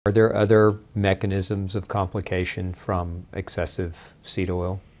Are there other mechanisms of complication from excessive seed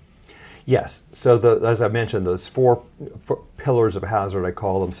oil? Yes. So as I mentioned, those four pillars of hazard, I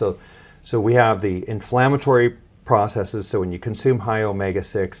call them. So we have the inflammatory processes. So when you consume high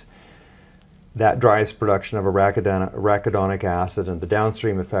omega-6, that drives production of arachidonic acid, and the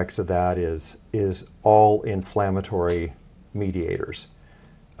downstream effects of that is all inflammatory mediators.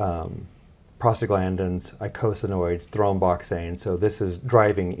 Prostaglandins, eicosanoids, thromboxane. So this is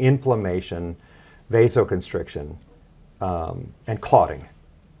driving inflammation, vasoconstriction, and clotting,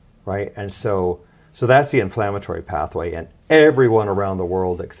 right? And so that's the inflammatory pathway, and everyone around the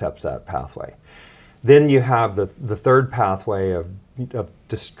world accepts that pathway. Then you have the third pathway of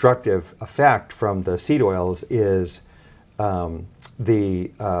destructive effect from the seed oils is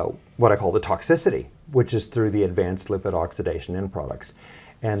what I call the toxicity, which is through the advanced lipid oxidation end products.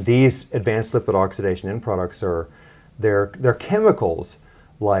 And these advanced lipid oxidation end products they're chemicals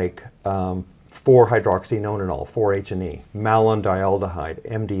like 4-hydroxynonenal, 4-HNE, malondialdehyde,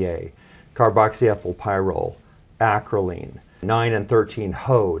 MDA, carboxyethylpyrrole, acrolein, 9 and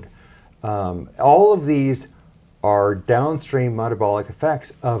 13-HODE. All of these are downstream metabolic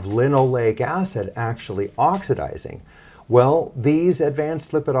effects of linoleic acid actually oxidizing. Well, these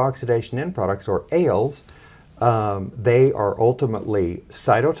advanced lipid oxidation end products, or ALEs, they are ultimately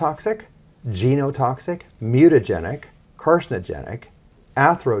cytotoxic, genotoxic, mutagenic, carcinogenic,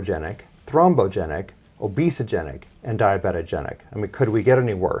 atherogenic, thrombogenic, obesogenic, and diabetogenic. I mean, could we get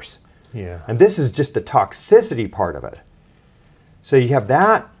any worse? Yeah. And this is just the toxicity part of it. So you have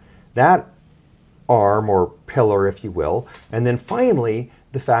that arm or pillar, if you will, and then finally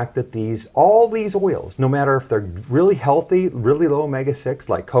the fact that all these oils, no matter if they're really healthy, really low omega-6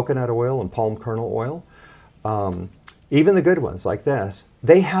 like coconut oil and palm kernel oil, even the good ones like this,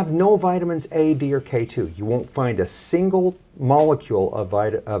 they have no vitamins A, D, or K2. You won't find a single molecule of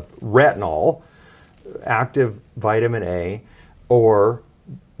retinol, active vitamin A, or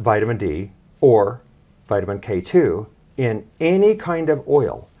vitamin D, or vitamin K2 in any kind of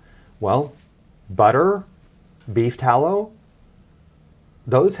oil. Well, butter, beef tallow,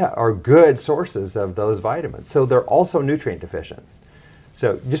 those are good sources of those vitamins. So they're also nutrient deficient.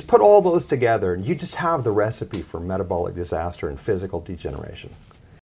 So just put all those together and you just have the recipe for metabolic disaster and physical degeneration.